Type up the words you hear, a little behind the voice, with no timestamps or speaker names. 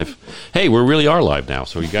Hey, we really are live now,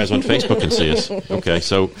 so you guys on Facebook can see us. Okay,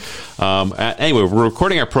 so anyway, we're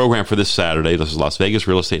recording our program for this Saturday. This is Las Vegas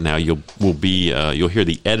Real Estate Now. You'll hear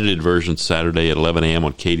the edited version Saturday at 11 a.m.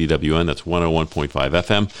 on KDWN. That's 101.5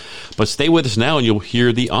 FM. But stay with us now, and you'll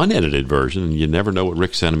hear the unedited version. And you never know what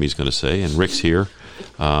Rick Cenname is going to say. And Rick's here.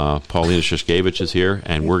 Paulina Szuszkiewicz is here,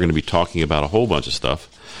 and we're going to be talking about a whole bunch of stuff.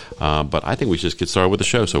 But I think we should just get started with the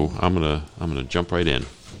show. So I'm gonna jump right in.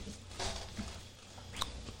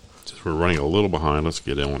 We're running a little behind. Let's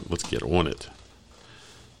get on it.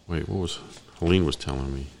 Wait, what was Helene was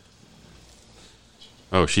telling me?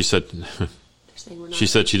 Oh, she said she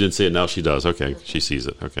said she didn't see it. Now she does. Okay, she sees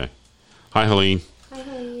it. Okay. Hi, Helene. Hi,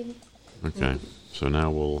 Helene. Okay, so now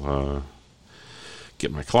we'll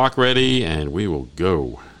get my clock ready and we will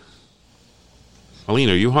go. Helene,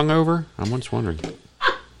 are you hungover? I'm just wondering.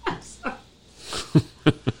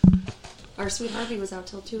 Our sweet Harvey was out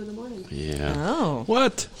till 2 a.m. Yeah. Oh.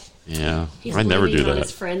 What? Yeah, He's I never do on that.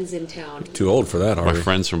 his friends in town. Too old for that, Harvey. My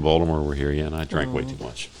friends from Baltimore were here, and I drank way too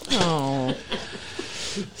much. Oh.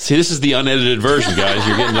 See, this is the unedited version, guys.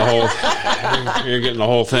 You're getting the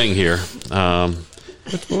whole thing here.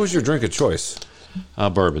 What was your drink of choice?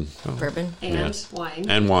 Bourbon. Bourbon. And wine.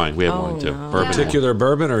 And wine. We have wine too. No. Bourbon. Particular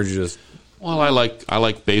bourbon, or just? Well, I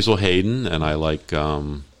like Basil Hayden, and I like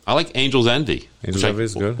Angel's Envy. Angel's Envy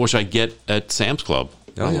is good. Which I get at Sam's Club.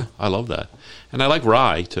 Oh, yeah. I love that. And I like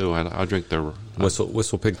rye, too. I drink the...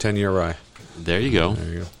 Whistle Pig 10-year rye. There you go.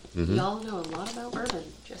 There you go. Mm-hmm. Y'all know a lot about bourbon.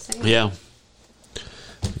 Just saying. Yeah.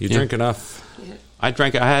 You drink enough. Yeah. I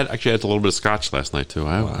had a little bit of scotch last night, too.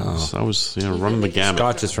 I was running the gamut.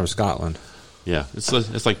 Scotch is from Scotland. Yeah. It's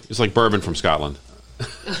like bourbon from Scotland.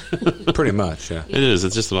 Pretty much, yeah. It is.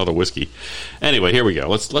 It's just another whiskey. Anyway, here we go.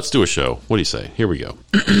 Let's do a show. What do you say? Here we go.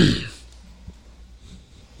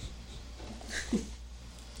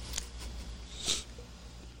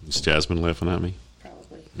 Is Jasmine laughing at me?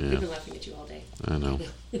 Probably. Yeah. We've been laughing at you all day. I know.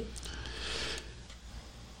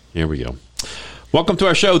 Here we go. Welcome to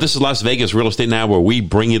our show. This is Las Vegas Real Estate Now, where we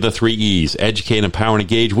bring you the 3 E's: educate, empower, and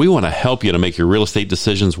engage. We want to help you to make your real estate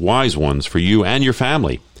decisions wise ones for you and your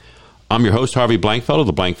family. I'm your host, Harvey Blankfeld of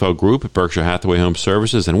the Blankfeld Group at Berkshire Hathaway Home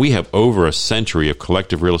Services, and we have over a century of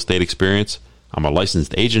collective real estate experience. I'm a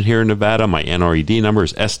licensed agent here in Nevada. My NRED number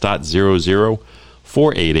is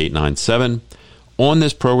S.00-48897. On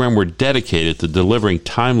this program, we're dedicated to delivering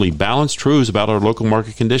timely, balanced truths about our local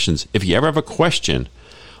market conditions. If you ever have a question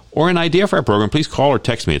or an idea for our program, please call or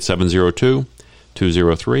text me at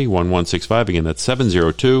 702-203-1165. Again, that's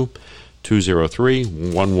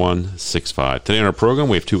 702-203-1165. Today on our program,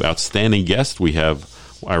 we have 2 outstanding guests. We have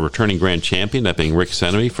our returning grand champion, that being Rick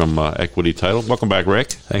Cenname from Equity Title. Welcome back,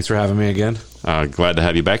 Rick. Thanks for having me again. Glad to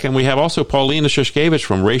have you back. And we have also Paulina Szuszkiewicz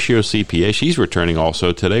from Ratio CPA. She's returning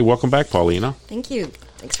also today. Welcome back, Paulina. Thank you.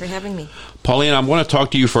 Thanks for having me. Paulina, I want to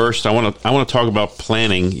talk to you first. I want to talk about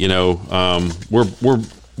planning. You know, we're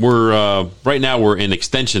right now we're in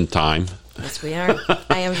extension time. Yes, we are.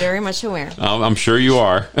 I am very much aware. I'm sure you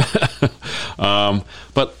are.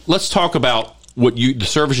 But let's talk about the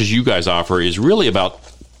services you guys offer is really about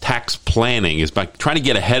tax planning. Is by trying to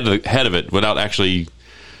get ahead of it without actually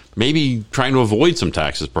maybe trying to avoid some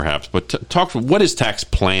taxes, perhaps. But what is tax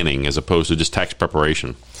planning as opposed to just tax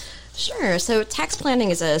preparation? Sure. So tax planning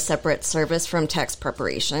is a separate service from tax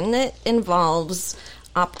preparation. It involves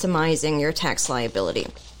optimizing your tax liability.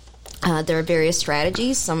 There are various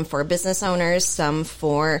strategies, some for business owners, some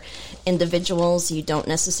for individuals. You don't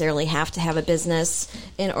necessarily have to have a business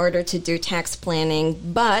in order to do tax planning,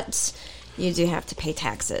 but you do have to pay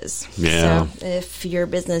taxes. Yeah. So if your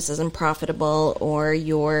business isn't profitable or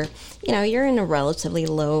you're in a relatively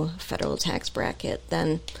low federal tax bracket,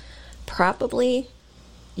 then probably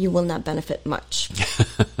you will not benefit much.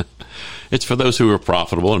 It's for those who are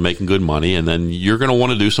profitable and making good money, and then you're going to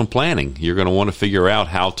want to do some planning. You're going to want to figure out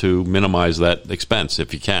how to minimize that expense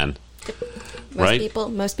if you can.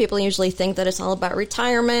 Most people usually think that it's all about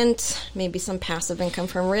retirement, maybe some passive income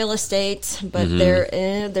from real estate, but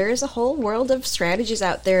there is a whole world of strategies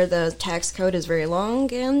out there. The tax code is very long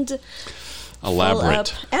and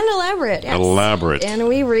elaborate. Yes. Elaborate. And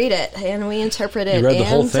we read it and we interpret it. You read the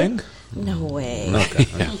whole thing? No way. Okay.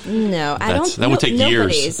 Yeah. No, I don't. That would take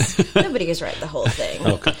years. Nobody has read the whole thing.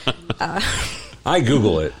 Okay. I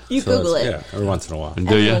Google it. You Google it. Yeah, every once in a while.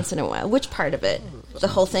 Do you? Once in a while. Which part of it? The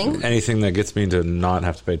whole thing? Anything that gets me to not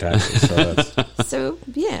have to pay taxes. So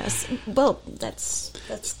yes. Well, that's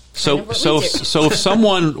So if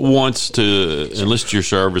someone wants to enlist your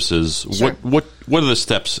services, Sure. what are the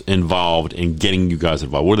steps involved in getting you guys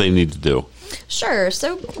involved? What do they need to do? Sure.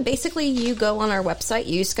 So basically, you go on our website,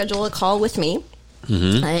 you schedule a call with me.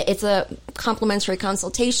 It's a complimentary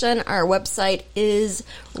consultation. Our website is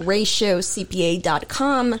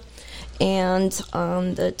ratiocpa.com. And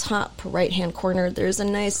on the top right-hand corner, there's a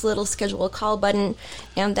nice little schedule a call button,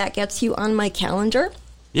 and that gets you on my calendar.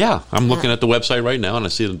 Yeah, I'm looking at the website right now, and I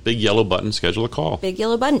see the big yellow button, schedule a call. Big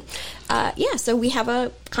yellow button. So we have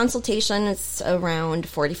a consultation. It's around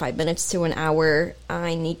 45 minutes to an hour.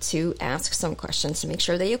 I need to ask some questions to make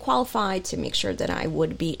sure that you qualify, to make sure that I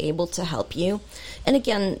would be able to help you. And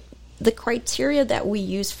again, the criteria that we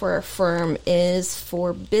use for our firm is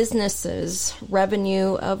for businesses,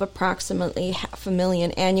 revenue of approximately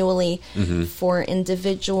 $500,000 annually. For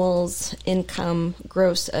individuals, income,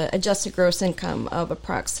 adjusted gross income of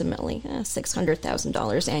approximately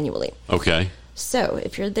 $600,000 annually. Okay. So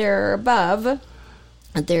if you're there or above,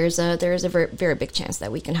 there's a very, very big chance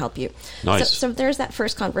that we can help you. Nice. So there's that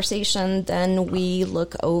first conversation. Then we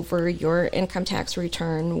look over your income tax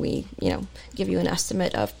return. We, give you an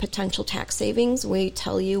estimate of potential tax savings. We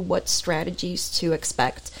tell you what strategies to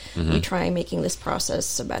expect. We try making this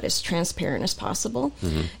process about as transparent as possible.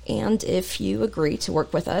 And if you agree to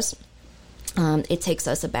work with us, it takes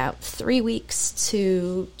us about 3 weeks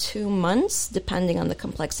to 2 months, depending on the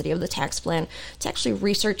complexity of the tax plan, to actually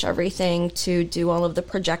research everything, to do all of the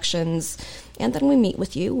projections. And then we meet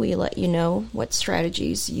with you. We let you know what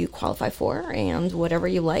strategies you qualify for, and whatever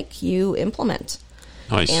you like, you implement.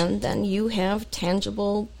 Nice. And then you have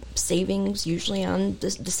tangible savings, usually on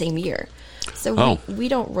the same year. So we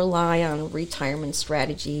don't rely on retirement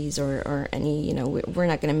strategies or any, we're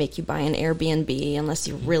not going to make you buy an Airbnb unless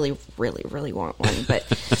you really, really, really want one. But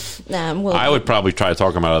I would probably try to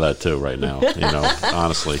talk them out of that too right now,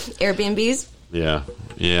 honestly. Airbnbs? Yeah.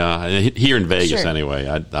 Here in Vegas, Sure. anyway.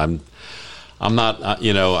 I'm not,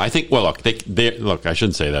 I think, well, look, look, I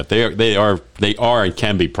shouldn't say that. They are and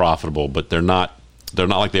can be profitable, but they're not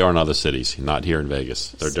like they are in other cities, not here in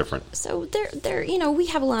Vegas. They're different. So they're we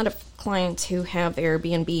have a lot of clients who have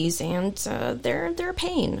Airbnbs, and they're a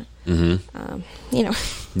pain.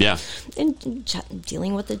 Yeah. In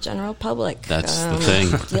dealing with the general public. That's the thing.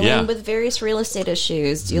 Dealing with various real estate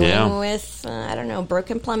issues, dealing with,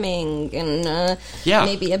 broken plumbing, and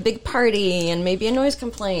maybe a big party, and maybe a noise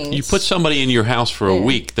complaint. You put somebody in your house for a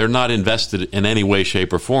week, they're not invested in any way,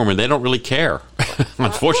 shape, or form, and they don't really care,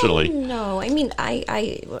 unfortunately. No, I mean,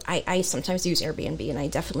 I sometimes use Airbnb, and I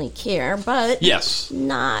definitely care, but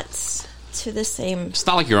not to the same. It's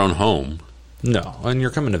not like your own home. No, and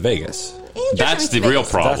you're coming to Vegas. That's the real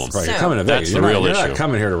problem. That's right. You're coming to Vegas. That's the real issue. You're not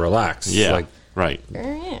coming here to relax. Yeah, right.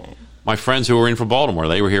 My friends who were in from Baltimore,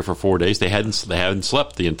 they were here for 4 days. They hadn't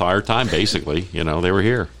slept the entire time, basically. They were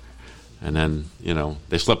here. And then,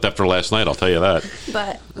 they slept after last night, I'll tell you that.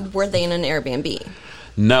 But were they in an Airbnb?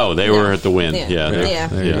 No, they were at the Wynn. Yeah.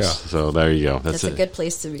 There you go. So there you go. That's a good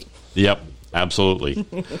place to be. Yep, absolutely.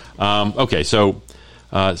 Okay, so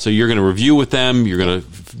you're going to review with them. You're going to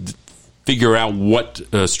figure out what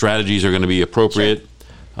strategies are going to be appropriate,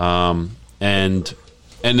 and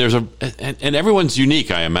there's and everyone's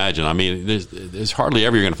unique. I imagine. I mean, there's hardly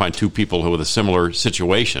ever you're going to find two people with a similar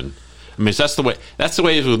situation. I mean, that's the way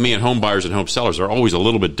it is with me and home buyers and home sellers. They're always a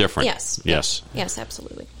little bit different. Yes,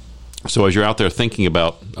 absolutely. So as you're out there thinking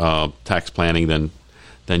about tax planning, then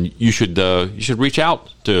you should reach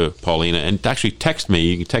out to Paulina and actually text me.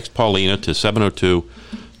 You can text Paulina to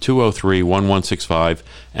 702-203-1165,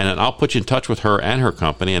 and then I'll put you in touch with her and her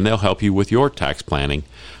company, and they'll help you with your tax planning.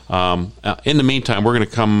 In the meantime, we're going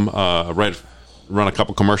to come run a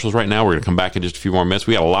couple commercials right now. We're going to come back in just a few more minutes.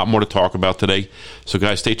 We got a lot more to talk about today. So,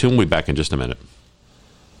 guys, stay tuned. We'll be back in just a minute.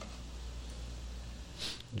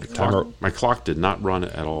 My clock did not run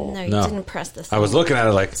at all. No, you didn't press this. I was looking at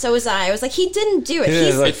it like... So was I. I was like, he didn't do it.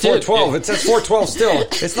 He's like 412. It says 412 still.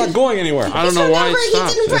 It's not going anywhere. I don't know why it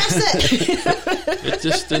stopped. He didn't press it. It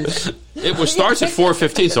just didn't... It starts at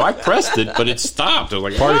 4:15, so I pressed it, but it stopped. I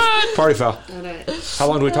was like, Party foul. Okay. How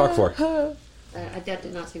long do we talk for? That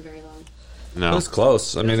did not seem very long. No. It was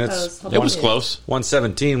close. I mean, It was close.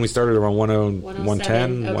 117. We started around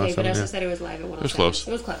 110. Okay, but as I said, it was live at 107. It was close.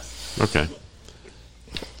 It was close. Okay.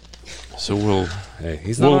 So we'll... Hey,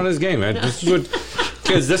 he's not on his game, man.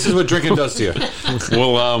 Kids, this is what drinking does to you.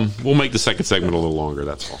 We'll make the second segment a little longer,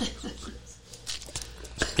 that's all.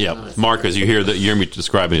 Yeah, Mark, as you hear me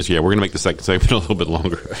describing this, we're going to make the second segment a little bit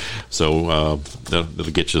longer. So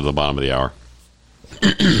that'll get you to the bottom of the hour.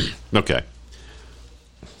 Okay.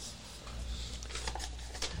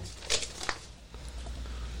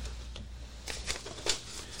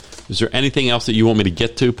 Is there anything else that you want me to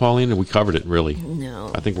get to, Paulina? We covered it, really. No.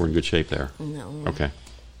 I think we're in good shape there. No. Okay.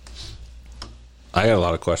 I got a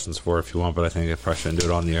lot of questions for her if you want, but I think I probably shouldn't do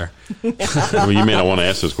it on the air. Well, you may not want to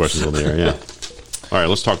ask those questions on the air, yeah. All right,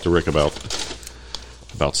 let's talk to Rick about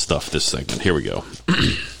stuff this segment. Here we go.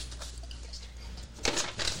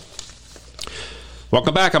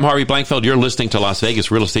 Welcome back. I'm Harvey Blankfeld. You're listening to Las Vegas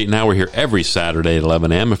Real Estate Now. We're here every Saturday at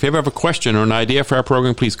 11 a.m. If you ever have a question or an idea for our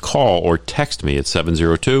program, please call or text me at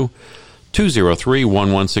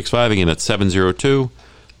 702-203-1165. Again, that's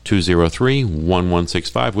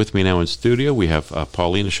 702-203-1165. With me now in studio, we have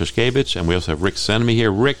Paulina Szuszkiewicz, and we also have Rick Cenname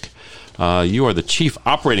here. Rick, you are the Chief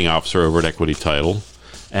Operating Officer over at Equity Title,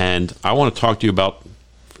 and I want to talk to you about,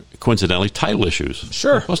 coincidentally, title issues.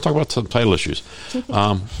 Sure. Let's talk about some title issues.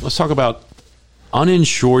 Let's talk about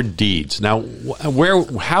uninsured deeds. Now,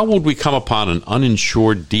 how would we come upon an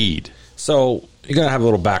uninsured deed? So you got to have a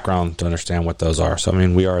little background to understand what those are. So, I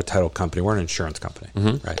mean, we are a title company. We're an insurance company,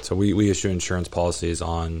 right? So we issue insurance policies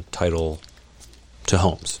on title to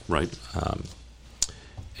homes. Right.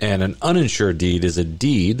 And an uninsured deed is a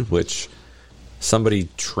deed which somebody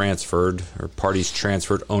transferred or parties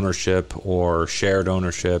transferred ownership or shared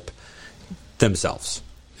ownership themselves.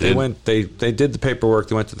 They did the paperwork.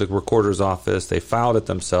 They went to the recorder's office. They filed it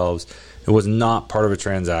themselves. It was not part of a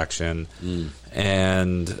transaction.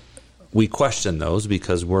 And we question those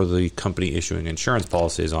because we're the company issuing insurance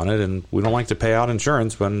policies on it, and we don't like to pay out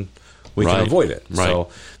insurance when we can avoid it. Right. So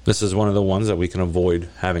this is one of the ones that we can avoid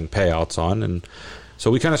having payouts on. And so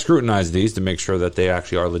we kind of scrutinize these to make sure that they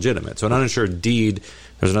actually are legitimate. So an uninsured deed,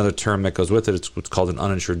 there's another term that goes with it. It's what's called an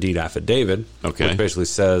uninsured deed affidavit, which basically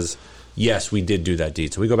says, yes, we did do that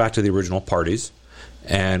deed. So we go back to the original parties,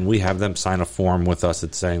 and we have them sign a form with us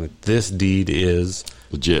that's saying that this deed is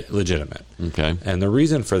legitimate. Okay. And the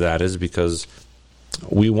reason for that is because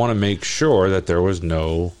we want to make sure that there was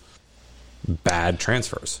no bad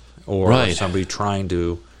transfers or somebody trying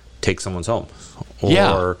to take someone's home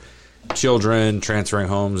or children transferring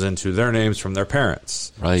homes into their names from their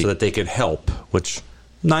parents so that they could help, which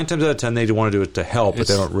 9 times out of 10 they want to do it to help, but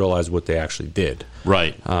they don't realize what they actually did.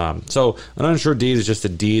 Right. So an uninsured deed is just a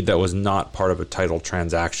deed that was not part of a title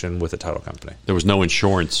transaction with a title company. There was no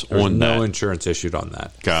insurance on that. No insurance issued on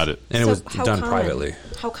that. Got it. And it was done privately.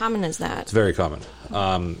 How common is that? It's very common.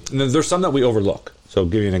 There's some that we overlook. So I'll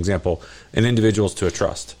give you an example. An individual's to a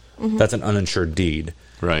trust. That's an uninsured deed.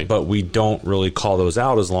 Right. But we don't really call those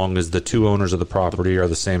out as long as the two owners of the property are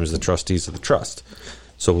the same as the trustees of the trust.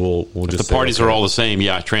 So we'll just the parties are all the same.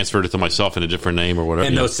 Yeah, I transferred it to myself in a different name or whatever.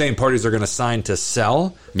 And those same parties are going to sign to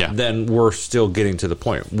sell. Yeah. Then we're still getting to the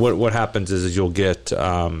point. What happens is you'll get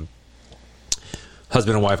husband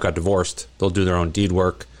and wife got divorced. They'll do their own deed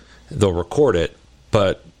work. They'll record it,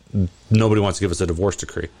 but nobody wants to give us a divorce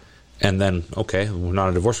decree. And then, okay, we're not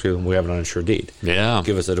a divorce decree. We have an uninsured deed. Yeah.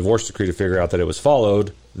 Give us a divorce decree to figure out that it was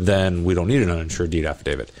followed. Then we don't need an uninsured deed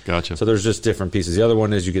affidavit. Gotcha. So there's just different pieces. The other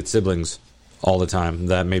one is you get siblings all the time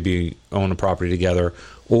that maybe own a property together,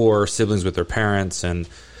 or siblings with their parents, and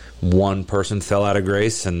one person fell out of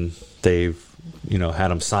grace and they've had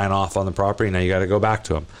them sign off on the property. Now you got to go back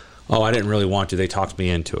to them. Oh, I didn't really want to. They talked me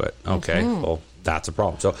into it. Okay, well, that's a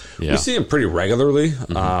problem. So we see them pretty regularly.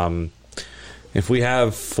 If we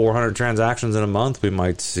have 400 transactions in a month, we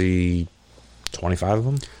might see 25 of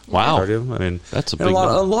them. Wow. 30 of them. I mean, that's a big number.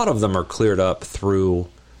 A lot of them are cleared up through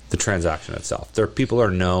the transaction itself. People are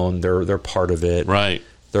known. They're part of it. Right.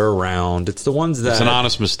 They're around. It's the ones that... It's an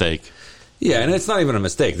honest mistake. Yeah, and it's not even a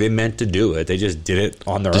mistake. They meant to do it. They just did it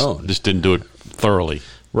on their own. Just didn't do it thoroughly.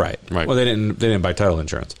 Right. Well, they didn't buy title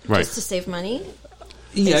insurance. Right. Just to save money?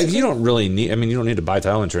 Yeah, you don't really need... I mean, you don't need to buy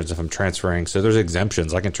title insurance if I'm transferring. So there's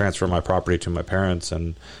exemptions. I can transfer my property to my parents,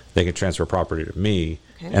 and they can transfer property to me,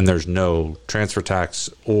 and there's no transfer tax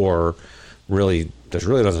or really... There's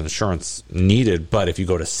really doesn't insurance needed, but if you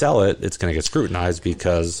go to sell it, it's going to get scrutinized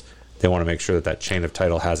because they want to make sure that chain of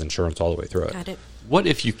title has insurance all the way through it. Got it. What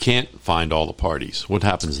if you can't find all the parties? What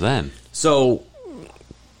happens then? So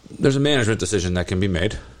there's a management decision that can be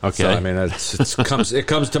made. Okay. So, I mean, it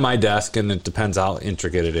comes to my desk, and it depends how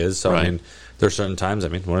intricate it is. So, I mean, there's certain times,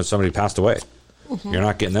 when somebody passed away, you're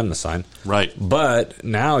not getting them to sign. Right. But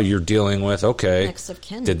now you're dealing with, okay, next of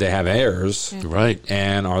kin. Did they have heirs? Yeah. Right.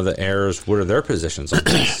 And are the heirs, what are their positions on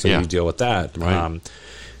this? So you deal with that. Right.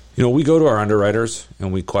 We go to our underwriters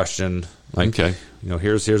and we question, okay,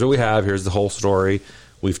 here's what we have. Here's the whole story.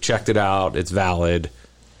 We've checked it out. It's valid.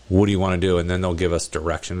 What do you want to do? And then they'll give us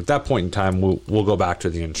direction. At that point in time, we'll go back to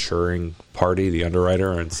the insuring party, the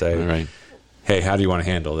underwriter, and say, hey, how do you want to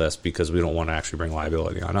handle this? Because we don't want to actually bring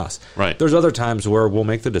liability on us. Right. There's other times where we'll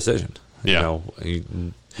make the decision. Yeah.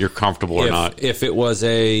 You're comfortable or not. If it was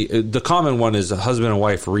the common one is a husband and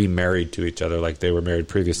wife remarried to each other, like they were married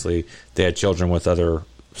previously, they had children with other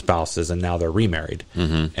spouses, and now they're remarried.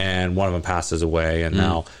 And one of them passes away, and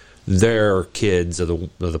now their kids of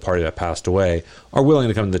the party that passed away are willing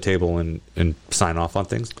to come to the table and sign off on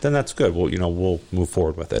things, then that's good. We'll move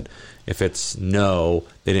forward with it. If it's no,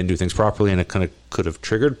 they didn't do things properly and it kind of could have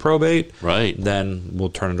triggered probate, right, then we'll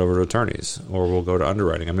turn it over to attorneys or we'll go to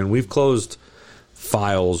underwriting. I mean, we've closed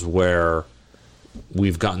files where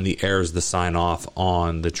we've gotten the heirs to sign off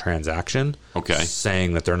on the transaction,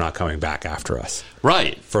 saying that they're not coming back after us,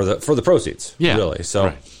 right, for the proceeds, really.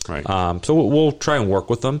 So, right. So we'll try and work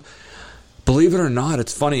with them. Believe it or not,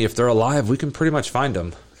 it's funny, if they're alive, we can pretty much find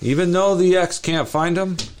them, even though the ex can't find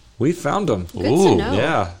them. We found them. Good to know.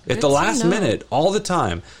 Yeah, at the last minute, all the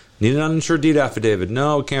time. Need an uninsured deed affidavit.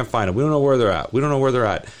 No, we can't find them. We don't know where they're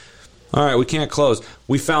at. All right, we can't close.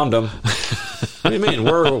 We found them. What do you mean?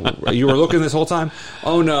 You were looking this whole time?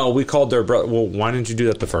 Oh, no, we called their brother. Well, why didn't you do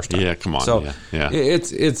that the first time? Yeah, come on. So yeah.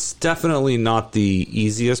 It's definitely not the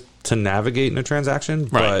easiest to navigate in a transaction.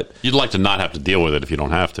 Right. But you'd like to not have to deal with it if you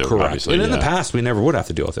don't have to. Correct. Obviously. And in the past, we never would have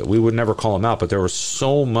to deal with it. We would never call them out. But there was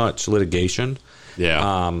so much litigation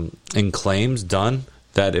and claims done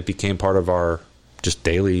that it became part of our just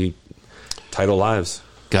daily title lives.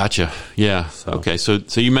 Gotcha. Yeah. Okay. So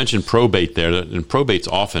you mentioned probate there, and probate's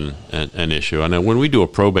often an issue. I know when we do a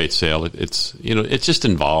probate sale, it's just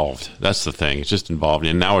involved. That's the thing. It's just involved,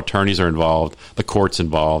 and now attorneys are involved, the court's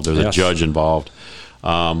involved, there's a judge involved,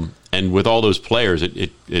 and with all those players,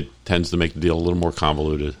 it tends to make the deal a little more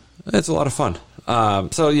convoluted. It's a lot of fun.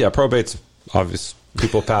 Probate's obvious.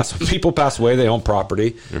 People pass away. They own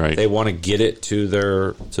property. Right. They want to get it to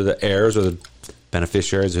the heirs or the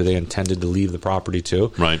beneficiaries who they intended to leave the property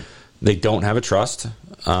to. Right. They don't have a trust.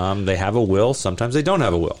 They have a will. Sometimes they don't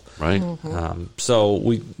have a will. Right.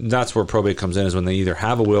 That's where probate comes in, is when they either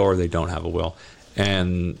have a will or they don't have a will,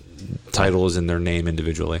 and title is in their name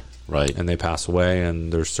individually. Right. And they pass away,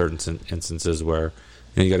 and there's certain instances where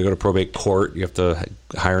you got to go to probate court. You have to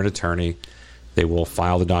hire an attorney. They will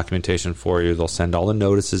file the documentation for you. They'll send all the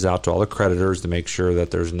notices out to all the creditors to make sure that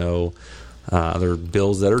there's no other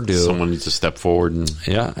bills that are due. Someone needs to step forward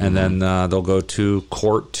and then they'll go to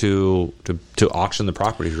court to auction the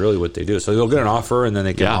property. Is really what they do. So they'll get an offer and then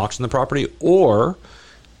they can auction the property, or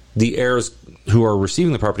the heirs who are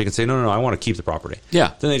receiving the property can say, no, I want to keep the property.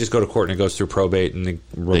 Yeah. Then they just go to court and it goes through probate and they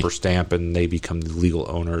rubber stamp and they become the legal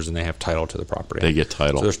owners and they have title to the property. They get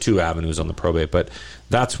title. So there's two avenues on the probate, but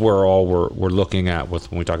that's where all we're looking at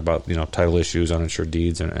with when we talk about title issues, uninsured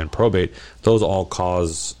deeds, and probate. Those all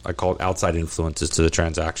cause, I call it, outside influences to the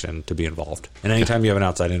transaction to be involved. And anytime you have an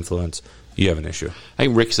outside influence, you have an issue. I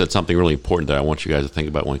think Rick said something really important that I want you guys to think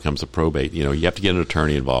about when it comes to probate. You have to get an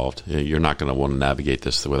attorney involved. You're not going to want to navigate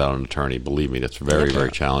this without an attorney. Believe me, that's very, very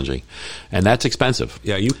challenging. And that's expensive.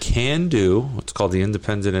 Yeah, you can do what's called the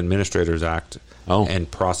Independent Administrators Act and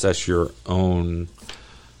process your own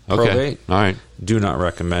probate. Okay. All right. Do not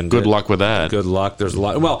recommend it. Good luck with that. Good luck. There's a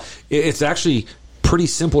lot. Well, it's actually pretty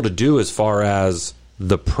simple to do as far as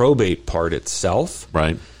the probate part itself.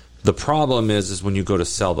 Right. The problem is when you go to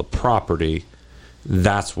sell the property,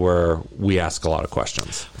 that's where we ask a lot of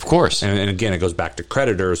questions. Of course. And again, it goes back to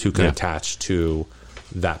creditors who can attach to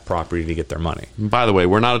that property to get their money. By the way,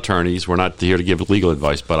 we're not attorneys. We're not here to give legal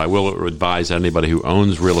advice, but I will advise anybody who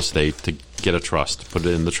owns real estate to get a trust, put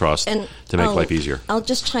it in the trust to make life easier. I'll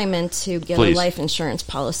just chime in to get a life insurance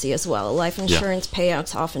policy as well. Life insurance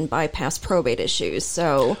payouts often bypass probate issues.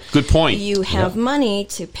 So good point. You have money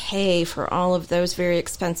to pay for all of those very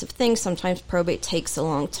expensive things. Sometimes probate takes a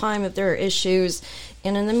long time if there are issues.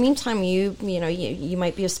 And in the meantime, you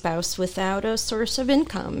might be a spouse without a source of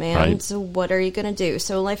income. And so what are you going to do?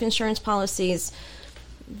 So life insurance policies,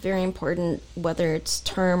 very important, whether it's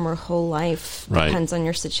term or whole life, depends on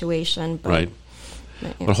your situation. But,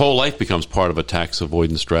 but whole life becomes part of a tax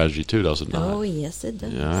avoidance strategy too, does it not? Oh, yes, it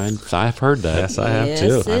does. Yeah, I've heard that. Yes, I have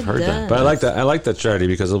too. I've heard that. But I like that strategy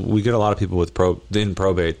because we get a lot of people with in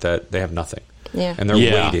probate that they have nothing. Yeah. And they're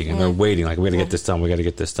waiting, and they're waiting, like, we got to get this done, we got to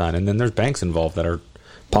get this done. And then there's banks involved that are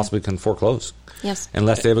possibly can foreclose. Yes.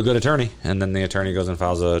 Unless they have a good attorney, and then the attorney goes and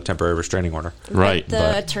files a temporary restraining order. Right.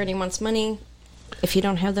 The attorney wants money. If you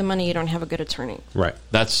don't have the money, you don't have a good attorney. Right.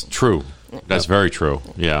 That's true. That's very true.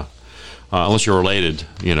 Yeah. Unless you're related,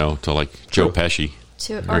 to like Joe Pesci.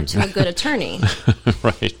 To a good attorney.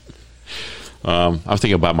 Right. I was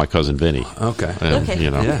thinking about my cousin Vinny. Okay. Okay.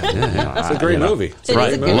 Yeah. That's a great movie.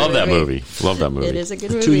 Right. Love that movie. Love that movie. It is a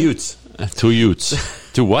good movie. Two Utes. Two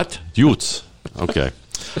Utes. Two what? Utes. Okay.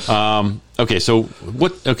 Okay. So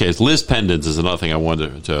what? Okay. Liz Pendens is another thing I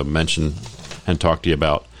wanted to mention and talk to you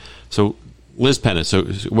about. So Liz Pendens. So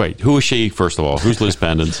wait, who is she? First of all, who's Liz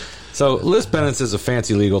Pendens? So Liz Pendens is a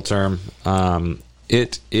fancy legal term.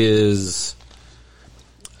 It is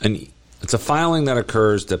It's a filing that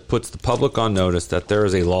occurs that puts the public on notice that there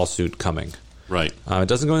is a lawsuit coming. Right. It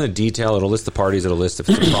doesn't go into detail. It'll list the parties. It'll list if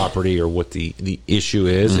it's a property or what the issue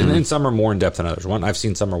is. And then some are more in-depth than others. I've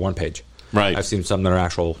seen some are one page. Right. I've seen some that are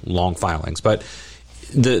actual long filings. But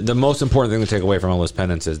the most important thing to take away from a lis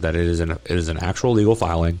pendens is that it is an actual legal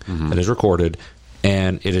filing that is recorded,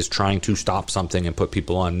 and it is trying to stop something and put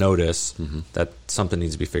people on notice that something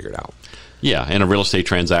needs to be figured out. Yeah, in a real estate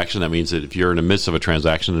transaction, that means that if you're in the midst of a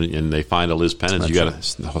transaction and they find a lis pendens, you got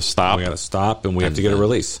to stop. We got to stop, and we have to get a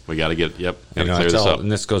release. We got to get clear this up.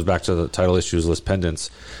 And this goes back to the title issues lis pendens.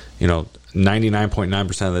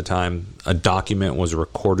 99.9% of the time, a document was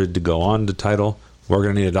recorded to go on to title. We're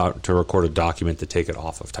going to need to record a document to take it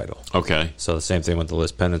off of title. Okay. So the same thing with the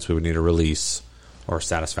lis pendens. We would need a release or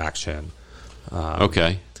satisfaction.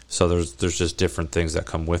 Okay. So there's just different things that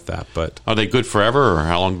come with that. But are they good forever, or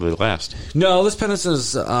how long do they last? No, lis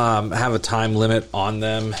pendences have a time limit on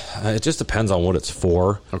them. It just depends on what it's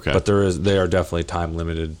for. Okay. But they are definitely time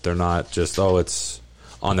limited. They're not just it's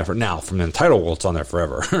on there for now. From the title world, it's on there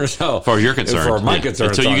forever. So as far as you're concerned, for my concern,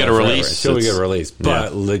 until you get a release, until we get a release. But Yeah.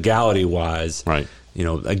 legality wise, Right.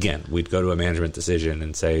 Again, we'd go to a management decision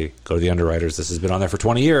and say, go to the underwriters. This has been on there for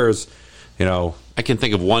 20 years. I can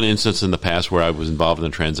think of one instance in the past where I was involved in a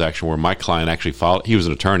transaction where my client actually filed. He was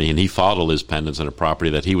an attorney, and he filed a lis pendens on a property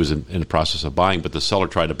that he was in the process of buying, but the seller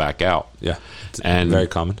tried to back out. Yeah, it's and very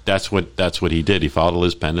common. That's what he did. He filed a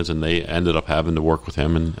lis pendens, and they ended up having to work with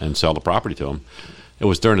him and sell the property to him. It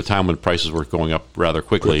was during a time when prices were going up rather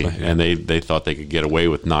quickly, and they thought they could get away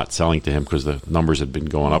with not selling to him because the numbers had been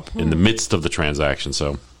going up in the midst of the transaction.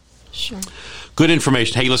 So, Sure. good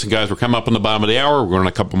information. Hey, listen, guys, we're coming up on the bottom of the hour. We're going to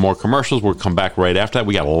a couple more commercials. We'll come back right after that.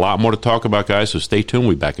 We got a lot more to talk about, guys, so stay tuned.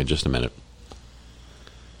 We'll be back in just a minute.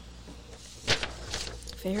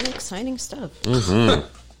 Very exciting stuff.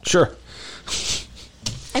 Sure.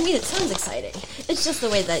 I mean, it sounds exciting. It's just the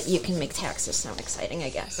way that you can make taxes sound exciting, I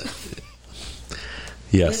guess. Lis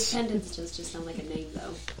Yes. pendens just sound like a name,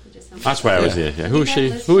 though. It just sounds That's why I was here. Yeah. Who is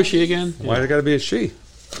she? Who is she again? Why did it got to be a she?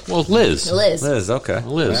 Well, Liz. Liz. Okay.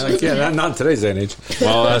 Liz. Yeah, not in today's day and age.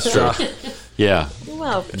 Well, that's true. Yeah.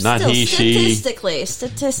 Well, Not still, he, she. statistically.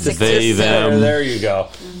 They, them. There you go.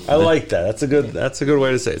 I like that. That's a good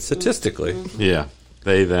way to say it. Statistically, Yeah.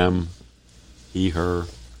 They, them, he, her.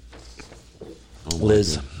 Oh, my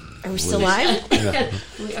Liz. God. Are we still live?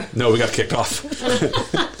 We are. No, we got kicked off.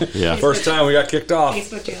 Yeah. First time we got kicked off.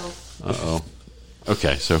 Facebook jail. Uh-oh.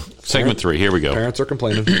 Okay, so segment 3. Here we go. Parents are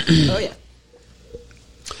complaining. Oh, yeah.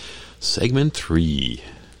 Segment 3.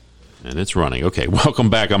 And it's running. Okay,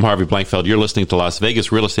 welcome back. I'm Harvey Blankfeld. You're listening to Las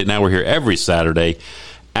Vegas Real Estate Now. We're here every Saturday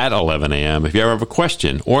at 11 a.m. If you ever have a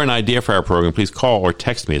question or an idea for our program, please call or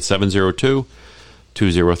text me at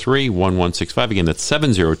 702-203-1165. Again, that's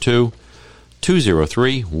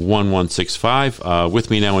 702-203-1165. With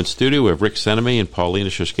me now in studio, we have Rick Cenname and Paulina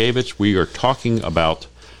Szuszkiewicz. We are talking about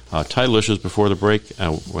title issues before the break.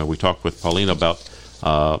 We talked with Paulina about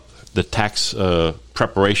the tax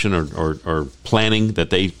preparation or planning that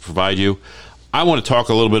they provide you. I want to talk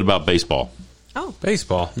a little bit about baseball. Oh.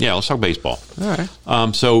 Baseball. Yeah, let's talk baseball. All right.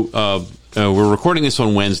 We're recording this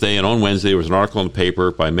on Wednesday, and on Wednesday there was an article in the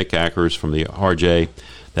paper by Mick Ackers from the RJ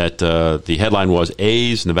that the headline was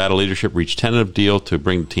A's Nevada leadership reached tentative deal to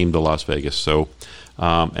bring the team to Las Vegas. So,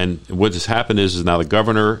 and what has happened is now the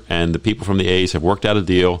governor and the people from the A's have worked out a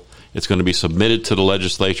deal. It's going to be submitted to the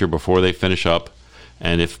legislature before they finish up,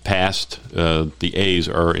 and if passed, the A's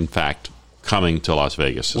are in fact coming to Las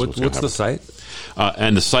Vegas. What's the site?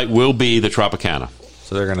 And the site will be the Tropicana.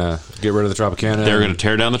 So they're going to get rid of the Tropicana? They're going to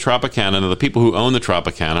tear down the Tropicana. Now, the people who own the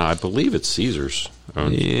Tropicana, I believe it's Caesars. Or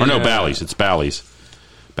no, Bally's. It's Bally's.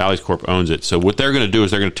 Bally's Corp owns it. So what they're going to do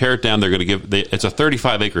is they're going to tear it down. They're going to give it's a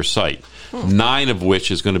 35-acre site, 9 of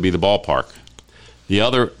which is going to be the ballpark. The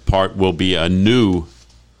other part will be a new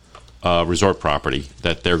resort property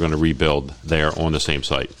that they're going to rebuild there on the same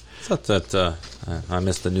site. I thought that I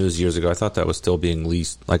missed the news years ago. I thought that was still being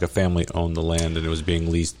leased, like a family owned the land and it was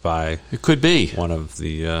being leased by It could be. one of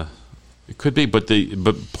the. It could be, but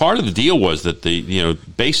part of the deal was that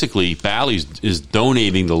basically Bally's is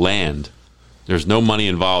donating the land. There's no money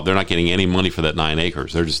involved. They're not getting any money for that 9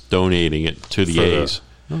 acres. They're just donating it to the A's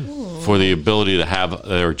for the ability to have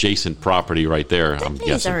their adjacent property right there. I'm A's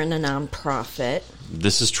guessing aren't a nonprofit.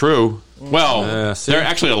 this is true. Well, see? they're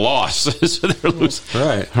actually a loss, so they're losing.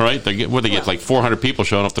 Right. Right? They get like 400 people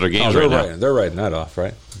showing up to their games they're right now. writing, they're writing that off,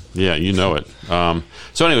 right? Yeah, you know it.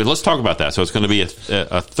 So anyway, let's talk about that. So it's going to be a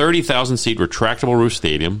 30,000-seat retractable roof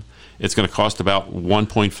stadium. It's going to cost about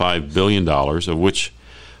 $1.5 billion, of which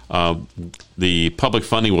the public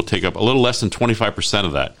funding will take up a little less than 25%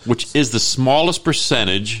 of that, which is the smallest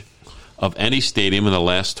percentage of any stadium in the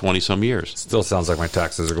last 20-some years. Still sounds like my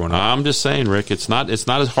taxes are going up. I'm just saying, Rick, it's not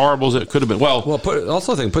as horrible as it could have been. Well, put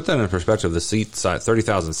that in perspective. The seat size,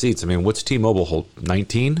 30,000 seats. I mean, what's T-Mobile hold?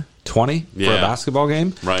 19, 20 for a basketball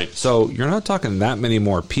game? Right. So you're not talking that many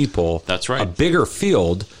more people. That's right. A bigger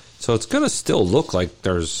field. So it's going to still look like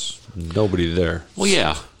there's nobody there. Well,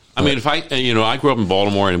 yeah. I mean, I grew up in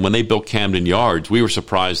Baltimore, and when they built Camden Yards, we were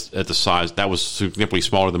surprised at the size. That was significantly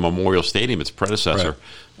smaller than Memorial Stadium, its predecessor. Right.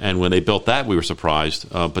 And when they built that, we were surprised.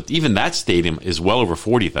 But even that stadium is well over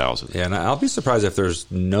 40,000. Yeah, and I'll be surprised if there's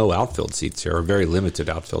no outfield seats here, or very limited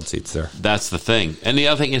outfield seats there. That's the thing. And the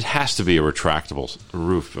other thing, it has to be a retractable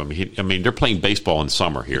roof. I mean, they're playing baseball in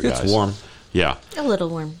summer here, guys. It's warm. Yeah. A little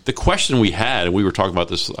warm. The question we had, and we were talking about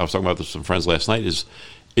this, I was talking about this with some friends last night, is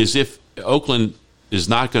if Oakland is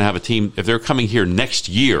not going to have a team, if they're coming here next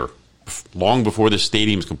year, long before this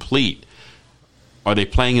stadium is complete, are they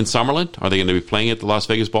playing in Summerlin? Are they going to be playing at the Las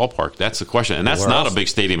Vegas ballpark? That's the question. And that's not a big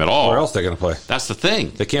stadium at all. Where else are they going to play? That's the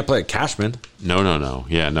thing. They can't play at Cashman. No.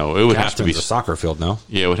 Yeah, no. It would have to be a soccer field, no?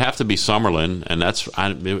 Yeah, it would have to be Summerlin, and that's,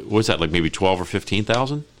 what's that, like maybe 12 or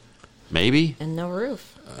 15,000? Maybe? And no roof.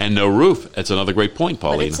 And no roof. That's another great point,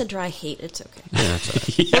 Paulina. But it's a dry heat. It's okay.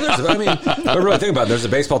 Yeah, that's right. But really think about it. There's a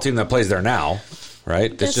baseball team that plays there now,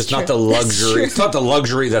 right? That's it's just true. not the luxury. It's not the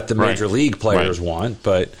luxury that the major Right. league players want,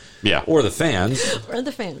 but or the fans. Or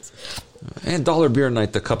the fans. And dollar beer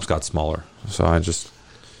night, the cups got smaller. So I just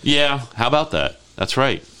how about that? That's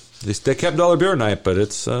right. they kept dollar beer night, but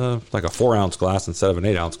it's like a 4-ounce glass instead of an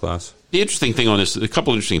 8-ounce glass. The interesting thing on this, a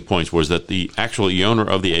couple of interesting points, was that the owner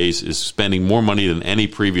of the A's is spending more money than any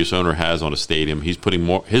previous owner has on a stadium. He's putting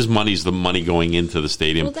more. His money's the money going into the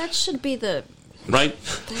stadium. Well, that should be the right.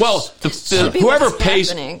 Well, whoever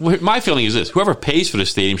pays. Happening. My feeling is this: whoever pays for the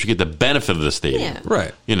stadium should get the benefit of the stadium. Yeah.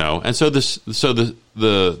 Right. And so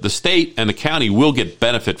the state and the county will get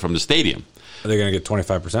benefit from the stadium. Are they going to get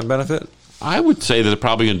 25% benefit? I would say that they're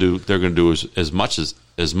probably going to do. They're going to do as much as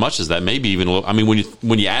that. Maybe even a little. I mean,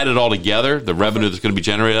 when you add it all together, the revenue that's going to be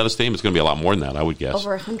generated out of the stadium is going to be a lot more than that. I would guess.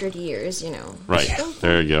 Over 100 years, Right.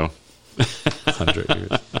 There you go. 100 years.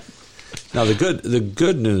 Now the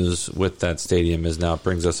good news with that stadium is now it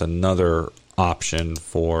brings us another option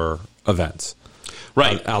for events.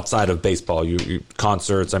 Right. Outside of baseball, you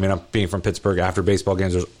concerts. I mean, I'm being from Pittsburgh. After baseball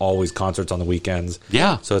games, there's always concerts on the weekends.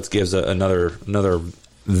 Yeah. So it gives another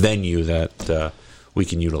venue that we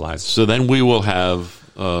can utilize. So then we will have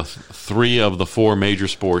 3 of the 4 major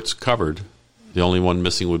sports covered. The only one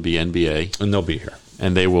missing would be NBA. And they'll be here.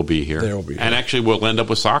 And they will be here. They will be here. And actually, we'll end up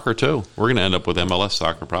with soccer, too. We're going to end up with MLS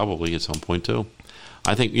soccer probably at some point, too.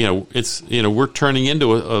 I think, it's we're turning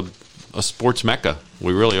into a sports mecca.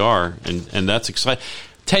 We really are. And that's exciting.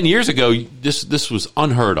 10 years ago, this was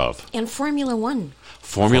unheard of. And Formula One.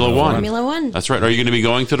 Formula One. Formula One. That's right. Are you going to be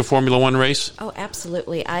going to the Formula One race? Oh,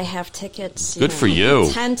 absolutely. I have tickets. Good for you.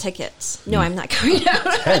 10 tickets. No, I'm not going out.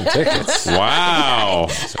 10 tickets. Wow.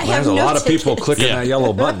 There's a lot of people clicking that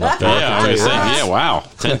yellow button up there. Yeah, I was saying, wow,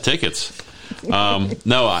 10 tickets. We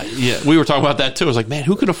were talking about that too. I was like, man,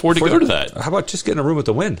 who can afford to go to that? How about just getting a room with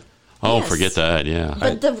the Wynn? Oh, Yes. forget that. Yeah,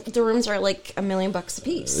 But the rooms are like $1 million a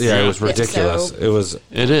piece. Yeah, it was ridiculous. So,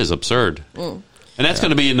 it is absurd. And that's going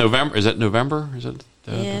to be in November. Is that November? Is it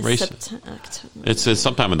the race? October. It's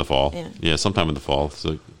sometime in the fall. Yeah. Sometime in the fall.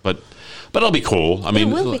 So, but it'll be cool. I mean,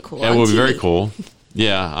 it will be cool. It will be TV. very cool.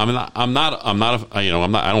 Yeah, I mean,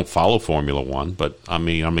 I don't follow Formula One, but I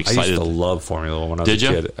mean, I'm I excited. used to love Formula One when I was Did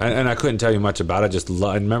a you? kid. And I couldn't tell you much about it.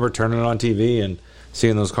 I remember turning it on TV and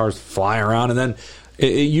seeing those cars fly around. And then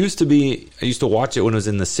it used to be, I used to watch it when it was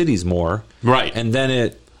in the cities more. Right. And then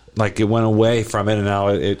it went away from it, and now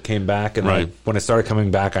it came back. And Right. when it started coming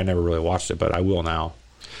back, I never really watched it, but I will now.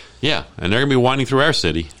 Yeah, and they're going to be winding through our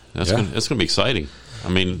city. That's going to be exciting. I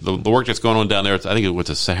mean, the work that's going on down there, I think with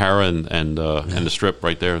the Sahara and the Strip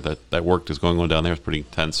right there, that work that's going on down there is pretty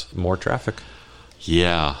intense. More traffic.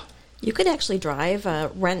 Yeah. You could actually drive,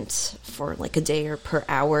 rent for like a day or per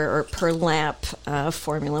hour or per lap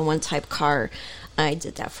Formula One type car. I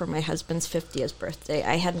did that for my husband's 50th birthday.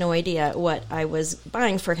 I had no idea what I was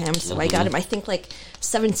buying for him, so I got him, I think, like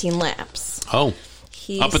 17 laps. Oh.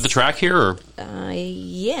 Up at the track here? Or?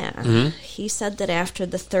 Yeah. Mm-hmm. He said that after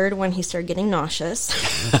the third one, he started getting nauseous.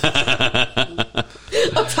 Upon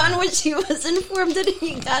which he was informed that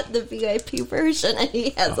he got the VIP version, and he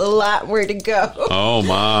has a lot more to go. Oh,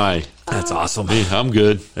 my. That's awesome. Yeah, I'm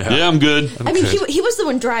good. Yeah, I'm good. I mean, he was the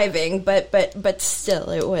one driving, but still,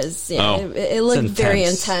 it was, it looked very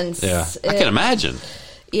intense. Yeah. I can imagine.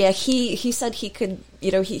 Yeah, he said he could,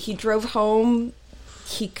 he drove home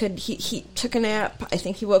he took a nap. I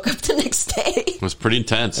think he woke up the next day. It was pretty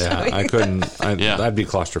intense. Yeah, I couldn't. I'd be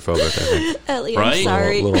claustrophobic, I think. Ellie, Right? I'm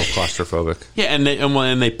sorry. A little claustrophobic. Yeah, and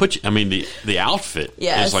they put you, I mean, the outfit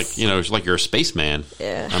Yes. is like, it's like you're a spaceman.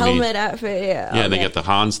 Yeah, I mean, helmet outfit. Yeah, Yeah, they get the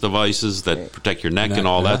Hans devices that protect your neck and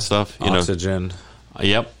all that stuff. Oxygen.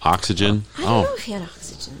 Yep, oxygen. I don't know if he had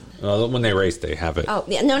oxygen. When they race, they have it. Oh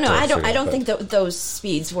yeah, no, I don't but- think those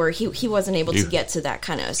speeds were. He wasn't able to get to that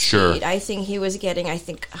kind of speed. Sure. I think he was getting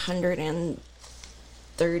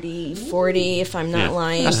 130, 40, if I'm not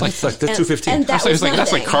lying. That's like the 215. And that was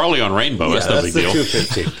That's like Carly on Rainbow. Yeah, That's no that's big the deal.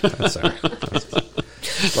 215. That's all right.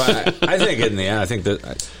 But I think in the end, I think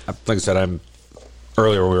that, like I said,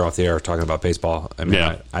 earlier we were off the air talking about baseball. I mean,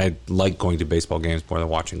 Yeah. I like going to baseball games more than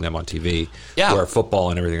watching them on TV. Yeah. Where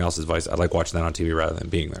football and everything else is vice. I like watching that on TV rather than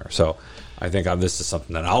being there. So I think this is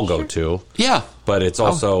something that I'll go to. Yeah. But it's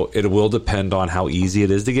also, it will depend on how easy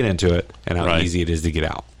it is to get into it and how Right. easy it is to get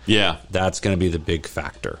out. Yeah. That's going to be the big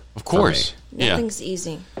factor. Of course. Yeah. Nothing's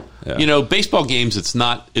easy. Yeah. Baseball games, it's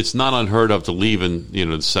not unheard of to leave in,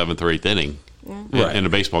 the seventh or eighth inning. Right. In a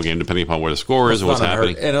baseball game, depending upon where the score is and what's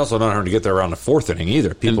happening. And also not hard to get there around the fourth inning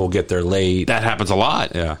either. People get there late. That happens a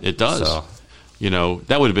lot. Yeah. It does. So.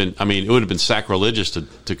 That would have been, it would have been sacrilegious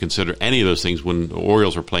to consider any of those things when the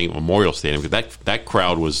Orioles were playing at Memorial Stadium. Because that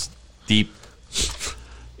crowd was deep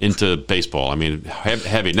into baseball.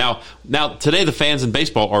 Heavy. Now today the fans in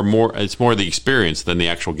baseball it's more the experience than the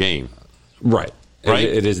actual game. Right. Right?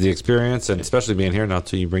 It is the experience, and especially being here now,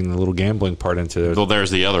 until you bring the little gambling part into it. Well,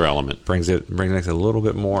 there's the other element. Brings it a little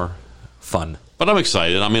bit more fun. But I'm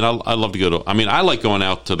excited. I love to go to. I like going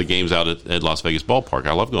out to the games out at Las Vegas Ballpark.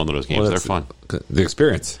 I love going to those games. They're fun. The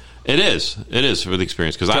experience. It is for the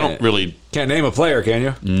experience because I don't really. Can't name a player, can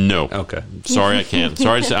you? No. Okay. Sorry, I can't.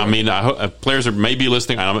 Sorry to say. I hope players are maybe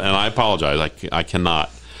listening, and I apologize. I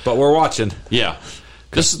cannot. But we're watching. Yeah.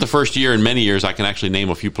 This is the first year in many years I can actually name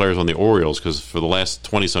a few players on the Orioles because for the last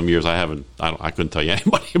 20-some years I couldn't tell you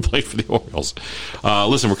anybody who played for the Orioles.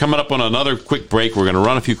 Listen, we're coming up on another quick break. We're going to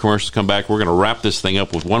run a few commercials, come back. We're going to wrap this thing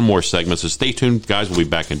up with one more segment, so stay tuned, guys. We'll be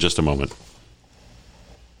back in just a moment.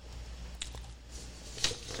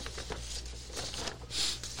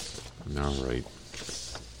 All right.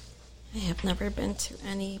 I have never been to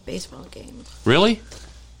any baseball game. Really?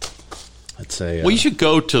 I'd say. Well, you should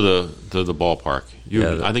go to the ballpark.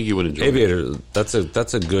 I think you would enjoy Aviator. That's a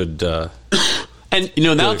good. And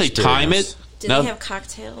now that they time it. Do they have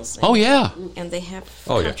cocktails? Oh yeah. And they have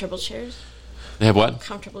Oh, comfortable chairs. They have what?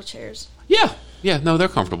 Comfortable chairs. Yeah. No, they're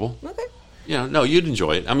comfortable. Okay. No, you'd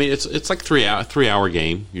enjoy it. It's like 3 hour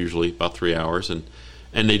game usually, about 3 hours, and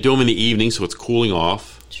they do them in the evening, so it's cooling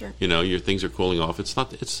off. Sure. Your things are cooling off. It's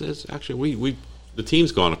not. It's actually we the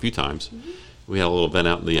team's gone a few times. Mm-hmm. We had a little event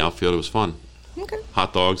out in the outfield. It was fun. Okay.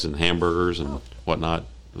 Hot dogs and hamburgers and whatnot.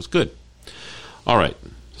 It was good. All right,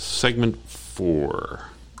 segment 4.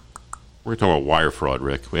 We're talking about wire fraud,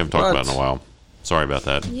 Rick. We haven't talked about it in a while. Sorry about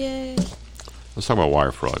that. Yay. Let's talk about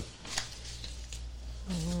wire fraud.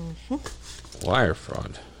 Wire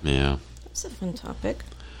fraud. Yeah. That's a fun topic.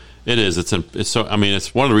 It is. It's so. It's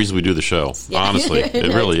one of the reasons we do the show. Yeah. Honestly,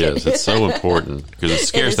 it really is. It's so important because it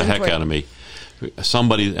scares the heck out of me.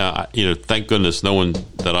 Somebody, thank goodness, no one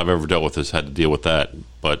that I've ever dealt with has had to deal with that.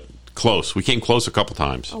 But close. We came close a couple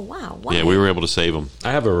times. Oh wow! Yeah, we were able to save them.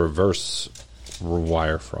 I have a reverse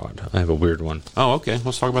wire fraud. I have a weird one. Oh, okay.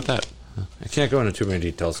 Let's talk about that. I can't go into too many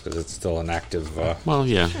details because it's still an active. Well,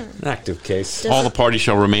 yeah. Sure. An active case. All the parties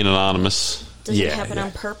shall remain anonymous. Does it happen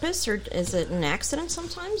on purpose, or is it an accident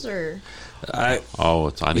sometimes, or? I think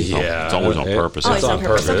it's always on purpose. Always on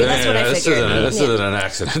purpose. Okay, that's what I figured. This isn't an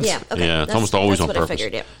accident. Yeah, okay. Yeah, it's almost always on that's what purpose. I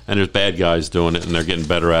figured, yeah. And there's bad guys doing it, and they're getting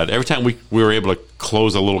better at it. Every time we were able to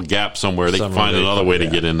close a little gap somewhere, they can find another way to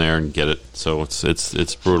get in there and get it. So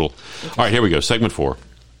it's brutal. Okay. All right, here we go. Segment 4.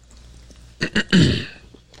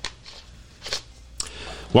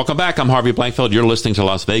 Welcome back. I'm Harvey Blankfeld. You're listening to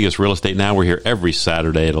Las Vegas Real Estate Now. We're here every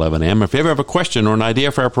Saturday at 11 a.m. If you ever have a question or an idea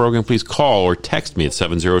for our program, please call or text me at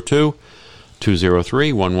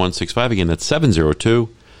 702-203-1165. Again, that's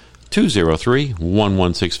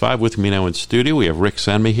 702-203-1165. With me now in studio, we have Rick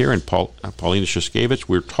Cenname here and Paulina Szuszkiewicz.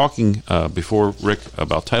 We're talking before, Rick,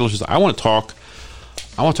 about title issues. I want to talk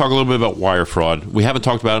a little bit about wire fraud. We haven't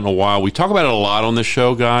talked about it in a while. We talk about it a lot on this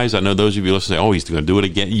show, guys. I know those of you listening say, he's going to do it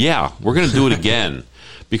again. Yeah, we're going to do it again.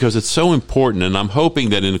 Because it's so important, and I'm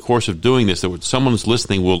hoping that in the course of doing this, that someone who's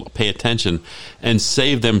listening will pay attention and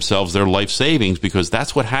save themselves their life savings, because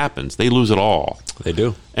that's what happens. They lose it all. They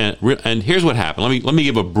do. And here's what happened. Let me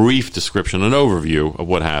give a brief description, an overview of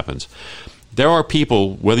what happens. There are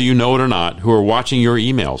people, whether you know it or not, who are watching your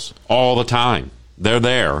emails all the time. They're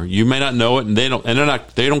there. You may not know it, and they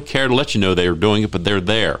don't care to let you know they are doing it, but they're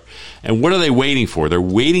there. And what are they waiting for? They're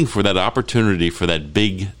waiting for that opportunity, for that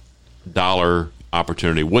big dollar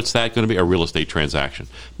opportunity. What's that going to be? A real estate transaction.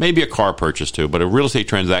 Maybe a car purchase too, but a real estate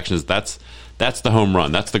transaction is that's the home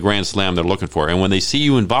run. That's the grand slam they're looking for. And when they see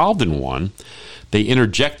you involved in one, they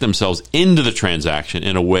interject themselves into the transaction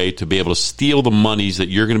in a way to be able to steal the monies that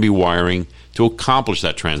you're going to be wiring to accomplish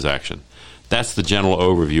that transaction. That's the general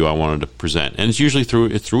overview I wanted to present, and it's usually through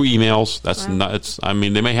emails. That's not.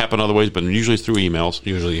 They may happen other ways, but usually it's through emails.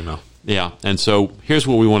 Usually email. Yeah, and so here's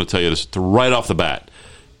what we want to tell you: this right off the bat.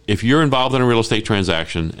 If you're involved in a real estate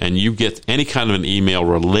transaction and you get any kind of an email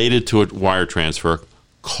related to a wire transfer,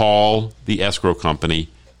 call the escrow company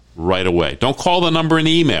right away. Don't call the number in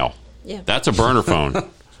the email. Yeah. That's a burner phone.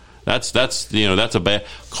 That's a bad.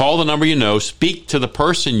 Call the number you know. Speak to the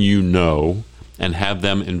person you know, and have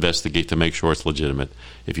them investigate to make sure it's legitimate.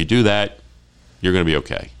 If you do that, you're going to be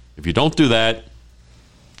okay. If you don't do that,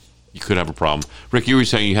 you could have a problem. Rick, you were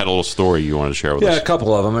saying you had a little story you wanted to share with us. Yeah, a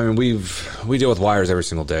couple of them. I mean, we deal with wires every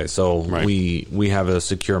single day, so Right. we have a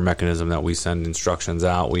secure mechanism that we send instructions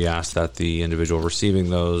out. We ask that the individual receiving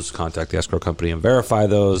those contact the escrow company and verify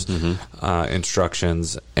those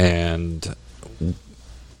instructions, and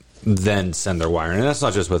then send their wire. And that's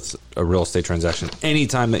not just with a real estate transaction.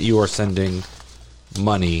 Anytime that you are sending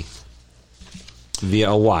money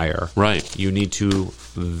via a wire, Right. you need to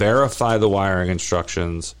verify the wiring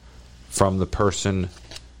instructions from the person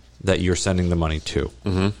that you're sending the money to.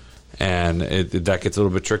 Mm-hmm. And that gets a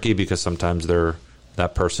little bit tricky because sometimes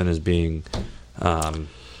that person is being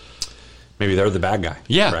maybe they're the bad guy.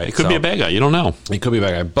 Yeah, right? it could be a bad guy. You don't know. It could be a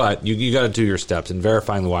bad guy, but you got to do your steps, and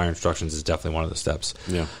verifying the wire instructions is definitely one of the steps.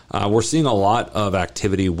 Yeah. We're seeing a lot of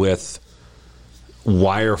activity with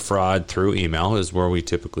wire fraud through email is where we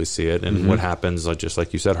typically see it. And what happens, just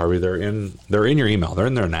like you said, Harvey, they're in your email. They're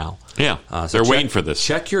in there now. Yeah, So they're waiting for this.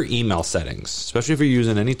 Check your email settings, especially if you're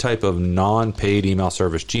using any type of non-paid email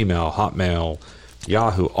service, Gmail, Hotmail,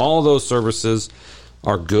 Yahoo. All those services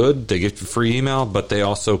are good. They get you free email, but they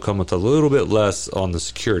also come with a little bit less on the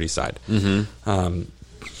security side.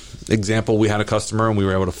 Example, we had a customer, and we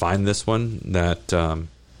were able to find this one that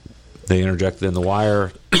they interjected in the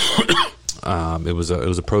wire. It was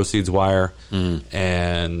a proceeds wire,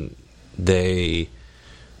 and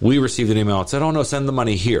we received an email that said, "Oh no, send the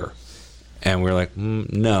money here," and we were like,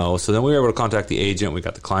 "No." So then we were able to contact the agent. We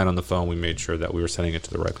got the client on the phone. We made sure that we were sending it to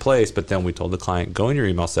the right place. But then we told the client, "Go in your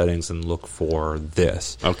email settings and look for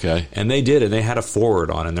this." Okay, and they did, and they had a forward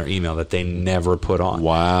on in their email that they never put on.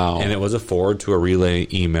 Wow! And it was a forward to a relay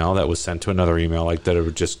email that was sent to another email, like that it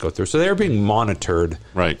would just go through. So they were being monitored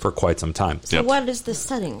for quite some time. So what is the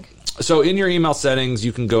setting? So in your email settings,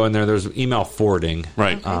 you can go in there. There's email forwarding.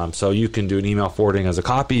 Right. So you can do an email forwarding as a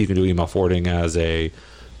copy. You can do email forwarding as a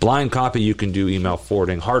blind copy. You can do email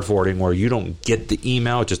forwarding, hard forwarding, where you don't get the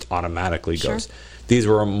email. It just automatically goes. These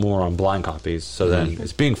were more on blind copies. So then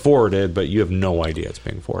it's being forwarded, but you have no idea it's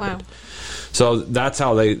being forwarded. Wow. So that's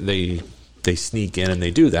how they sneak in and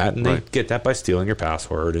they do that. And they get that by stealing your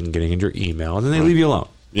password and getting into your email. And then they leave you alone.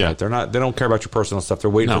 Yeah. Right? They don't care about your personal stuff. They're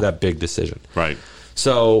waiting for that big decision. Right.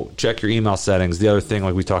 So check your email settings. The other thing,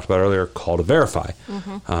 like we talked about earlier, call to verify.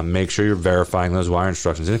 Make sure you're verifying those wire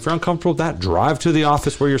instructions. And if you're uncomfortable with that, drive to the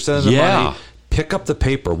office where you're sending the money. Pick up the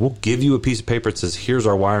paper. We'll give you a piece of paper that says, here's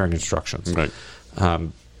our wiring instructions. Right.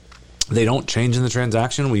 They don't change in the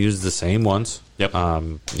transaction. We use the same ones. Yep.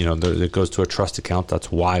 It goes to a trust account. That's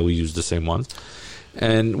why we use the same ones.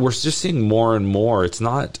 And we're just seeing more and more. It's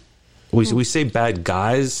not... We say bad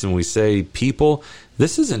guys and we say people.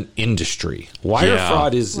 This is an industry. Wire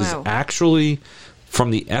fraud is actually,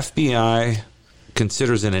 from the FBI,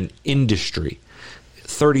 considers it an industry.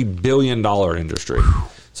 $30 billion industry.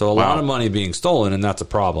 So a lot of money being stolen, and that's a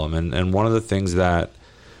problem. And one of the things that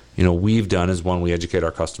we've done is, one, we educate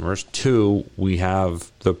our customers. Two, we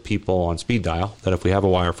have the people on speed dial that if we have a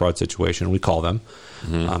wire fraud situation, we call them.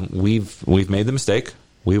 We've made the mistake.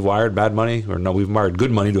 We've wired bad money, we've wired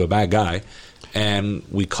good money to a bad guy, and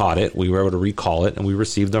we caught it. We were able to recall it, and we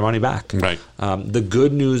received our money back. Right. The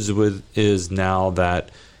good news is now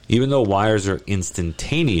that even though wires are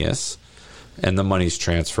instantaneous and the money's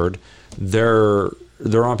transferred, they're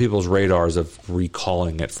on people's radars of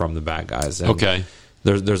recalling it from the bad guys. And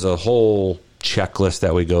there's a whole checklist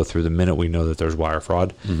that we go through the minute we know that there's wire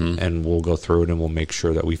fraud, and we'll go through it and we'll make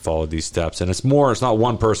sure that we follow these steps. And it's not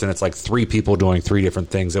one person, it's like three people doing three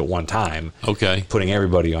different things at one time, putting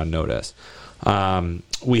everybody on notice.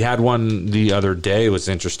 We had one the other day. It was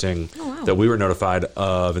interesting that we were notified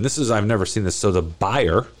of, and I've never seen this. So the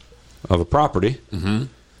buyer of a property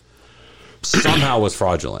somehow was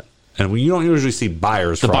fraudulent. and you don't usually see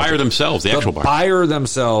buyers. The buyer themselves, the actual buyer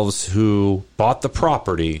themselves who bought the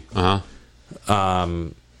property.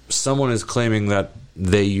 Someone is claiming that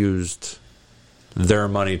they used their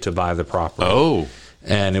money to buy the property. Oh.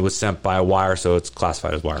 And it was sent by a wire, so it's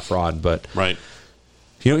classified as wire fraud. But right.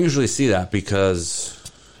 You don't usually see that because,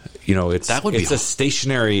 it's a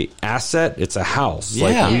stationary asset. It's a house.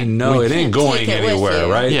 Yeah. Like, we know it ain't going anywhere,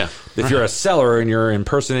 right? Yeah. If you're a seller and you're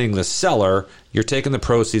impersonating the seller, you're taking the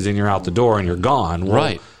proceeds and you're out the door and you're gone. Well,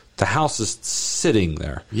 right. The house is sitting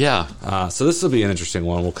there. Yeah. So this will be an interesting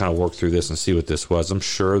one. We'll kind of work through this and see what this was. I'm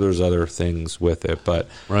sure there's other things with it, but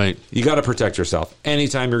you got to protect yourself.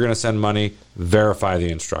 Anytime you're going to send money, verify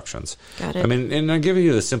the instructions. Got it. I mean, and I'm giving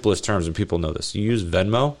you the simplest terms, and people know this. You use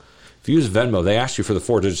Venmo. If you use Venmo, they ask you for the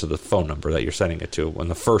 4 digits of the phone number that you're sending it to when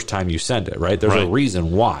the first time you send it, right? There's a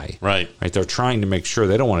reason why. Right. They're trying to make sure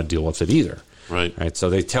they don't want to deal with it either. Right. So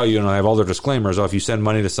they tell you, they have all their disclaimers. If you send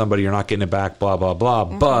money to somebody, you're not getting it back, blah, blah, blah.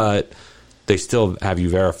 Mm-hmm. But they still have you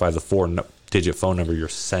verify the 4-digit phone number you're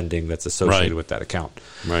sending that's associated with that account.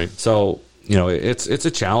 Right. So, it's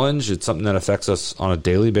a challenge. It's something that affects us on a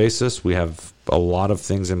daily basis. We have a lot of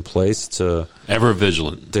things in place to... Ever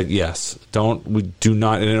vigilant. Yes. We do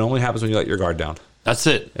not... And it only happens when you let your guard down. That's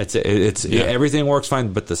it. Everything works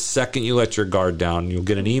fine, but the second you let your guard down, you'll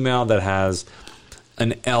get an email that has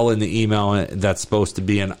an L in the email that's supposed to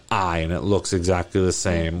be an I, and it looks exactly the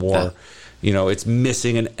same. Or... it's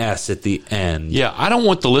missing an S at the end. Yeah, I don't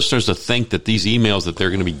want the listeners to think that these emails that they're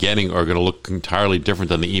going to be getting are going to look entirely different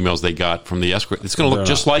than the emails they got from the escrow. It's going to look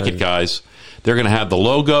just like it, guys. They're going to have the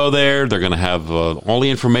logo there. They're going to have all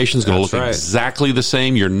the information is going to look exactly the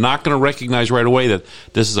same. You're not going to recognize right away that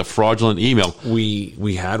this is a fraudulent email.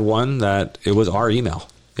 We had one that it was our email.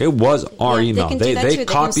 It was our email. They copied. They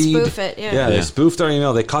can spoof it. They spoofed our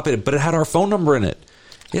email. They copied it, but it had our phone number in it.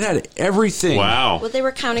 It had everything. Wow. Well, they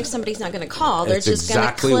were counting somebody's not going to call. They're just going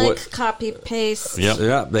to click, copy, paste. Yep.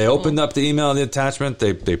 Yeah. They opened up the email and the attachment.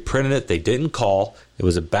 They printed it. They didn't call. It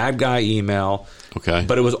was a bad guy email. Okay.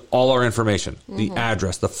 But it was all our information. The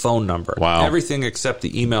address, the phone number. Wow. Everything except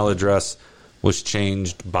the email address was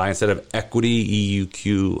changed by, instead of equity,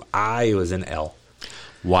 EUQI, it was an L.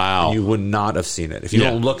 Wow. And you would not have seen it. If you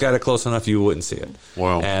don't look at it close enough, you wouldn't see it.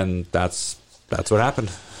 Wow. And that's what happened.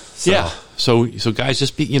 So. Yeah. So guys,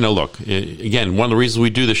 just be, look, again, one of the reasons we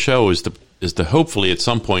do the show is to hopefully at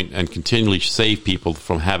some point and continually save people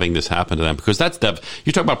from having this happen to them, because that's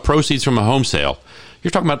you're talking about proceeds from a home sale. You're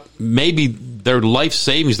talking about maybe their life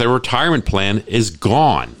savings, their retirement plan is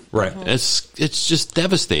gone. Right. It's just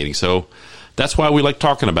devastating. So that's why we like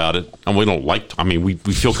talking about it, and we don't like. We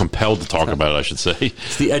feel compelled to talk about it, I should say.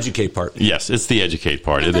 It's the educate part. Yes, it's the educate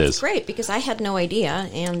part. Well, that's is great, because I had no idea,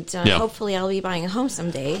 and hopefully I'll be buying a home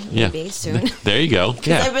someday, maybe soon. There you go.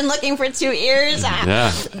 Yeah. I've been looking for 2 years.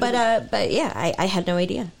 Yeah. But yeah, I had no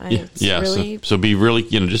idea. Really... So be really,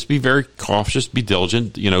 just be very cautious, be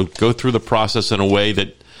diligent. Go through the process in a way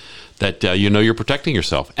that you're protecting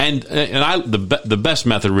yourself. And the best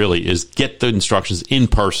method really is get the instructions in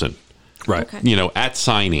person. Right. Okay. At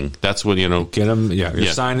signing. That's when, Get them, you're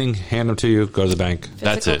signing, hand them to you, go to the bank.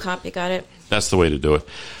 That's it. Copy, got it. That's the way to do it.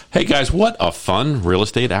 Hey, guys, what a fun real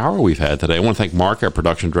estate hour we've had today. I want to thank Mark, our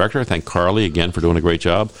production director. I thank Carly again for doing a great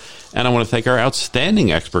job. And I want to thank our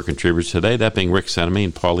outstanding expert contributors today, that being Rick Cenname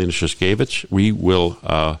and Paulina Szuszkiewicz.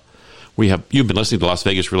 You've been listening to Las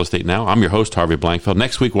Vegas Real Estate Now. I'm your host, Harvey Blankfeld.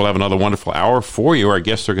 Next week, we'll have another wonderful hour for you. Our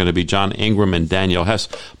guests are going to be John Ingram and Danielle Hess.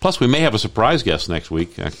 Plus, we may have a surprise guest next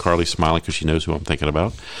week. Carly's smiling because she knows who I'm thinking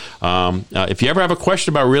about. If you ever have a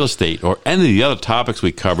question about real estate or any of the other topics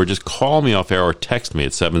we cover, just call me off air or text me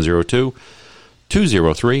at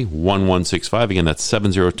 702-203-1165. Again, that's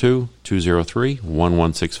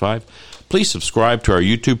 702-203-1165. Please subscribe to our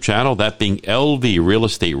YouTube channel, that being LV Real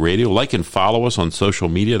Estate Radio. Like and follow us on social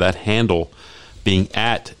media, that handle being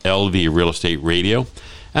at LV Real Estate Radio.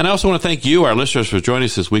 And I also want to thank you, our listeners, for joining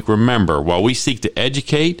us this week. Remember, while we seek to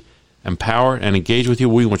educate, empower, and engage with you,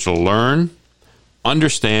 we want you to learn,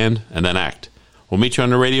 understand, and then act. We'll meet you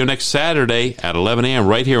on the radio next Saturday at 11 a.m.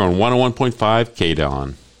 right here on 101.5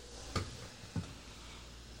 KDON.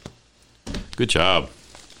 Good job.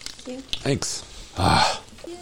 Thank you. Thanks.